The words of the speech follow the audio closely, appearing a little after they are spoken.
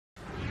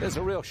There's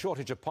a real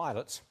shortage of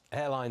pilots.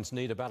 Airlines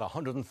need about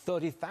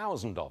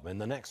 130,000 of them in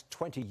the next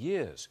 20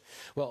 years.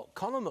 Well,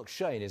 Connor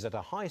McShane is at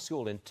a high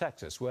school in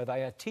Texas where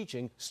they are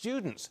teaching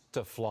students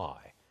to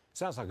fly.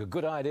 Sounds like a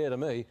good idea to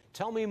me.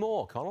 Tell me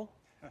more, Connor.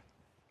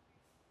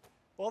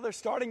 Well, they're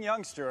starting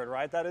young, Stuart,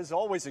 right? That is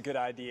always a good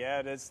idea.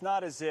 And it's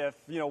not as if,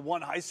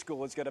 one high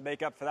school is going to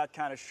make up for that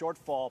kind of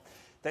shortfall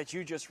that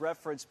you just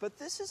referenced. But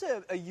this is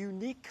a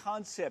unique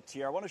concept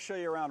here. I want to show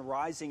you around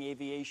Rising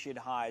Aviation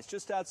High. It's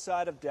just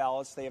outside of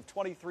Dallas. They have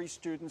 23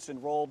 students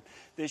enrolled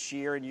this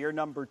year in year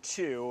number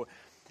 2.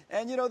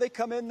 And, they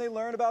come in, they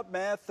learn about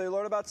math, they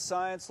learn about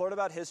science, learn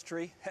about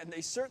history, and they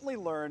certainly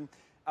learn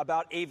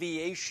about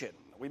aviation.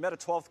 We met a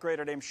 12th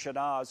grader named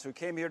Shanaz who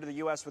came here to the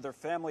U.S. with her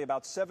family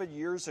about 7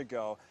 years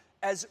ago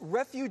as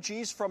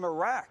refugees from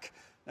Iraq.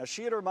 Now,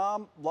 she and her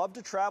mom love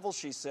to travel,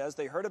 she says.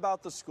 They heard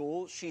about the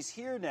school. She's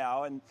here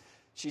now, and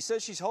she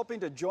says she's hoping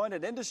to join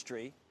an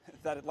industry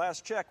that at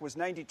last check was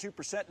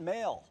 92%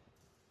 male.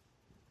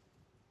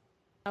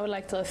 I would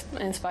like to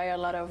inspire a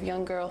lot of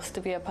young girls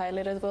to be a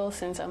pilot as well,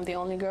 since I'm the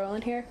only girl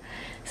in here.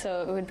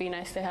 So it would be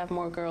nice to have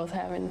more girls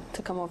having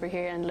to come over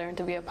here and learn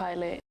to be a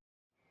pilot.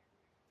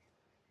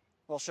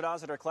 Well,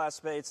 Shanaz and her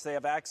classmates, they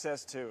have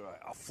access to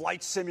a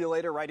flight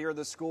simulator right here in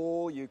the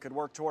school. You could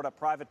work toward a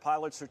private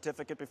pilot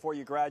certificate before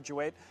you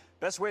graduate.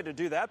 Best way to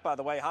do that, by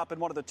the way, hop in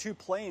one of the 2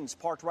 planes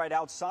parked right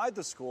outside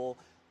the school,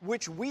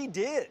 which we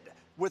did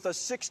with a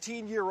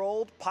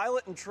 16-year-old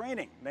pilot in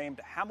training named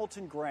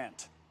Hamilton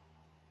Grant.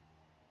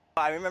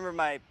 I remember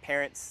my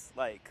parents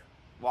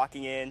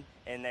walking in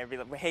and they'd be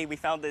like, hey, we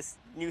found this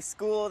new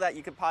school that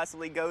you could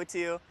possibly go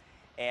to.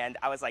 And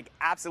I was like,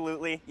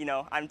 absolutely,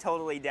 I'm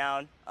totally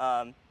down.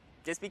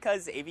 Just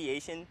because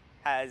aviation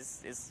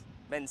has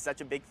been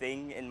such a big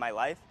thing in my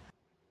life.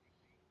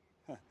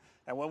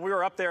 And when we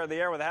were up there in the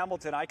air with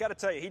Hamilton, I got to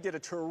tell you, he did a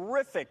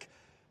terrific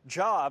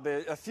job.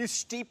 A few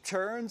steep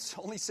turns,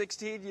 only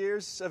 16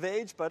 years of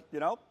age, but,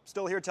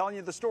 still here telling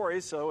you the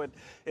story, so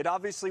it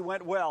obviously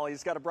went well.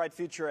 He's got a bright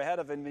future ahead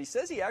of him. He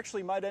says he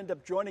actually might end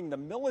up joining the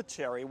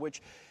military,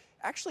 which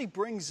actually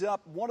brings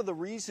up one of the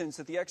reasons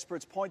that the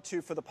experts point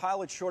to for the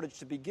pilot shortage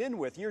to begin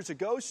with. Years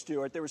ago,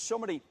 Stuart, there were so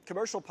many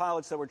commercial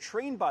pilots that were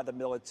trained by the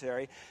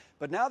military,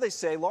 but now they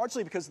say,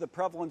 largely because of the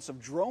prevalence of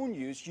drone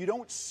use, you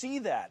don't see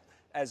that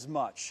as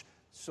much.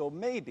 So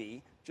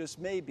maybe, just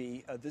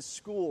maybe, this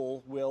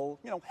school will,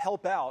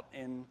 help out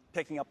in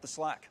picking up the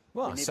slack.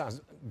 Well, sounds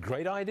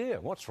great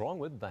idea. What's wrong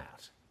with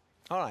that?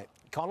 All right,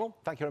 Connell,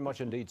 thank you very much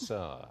indeed,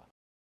 sir.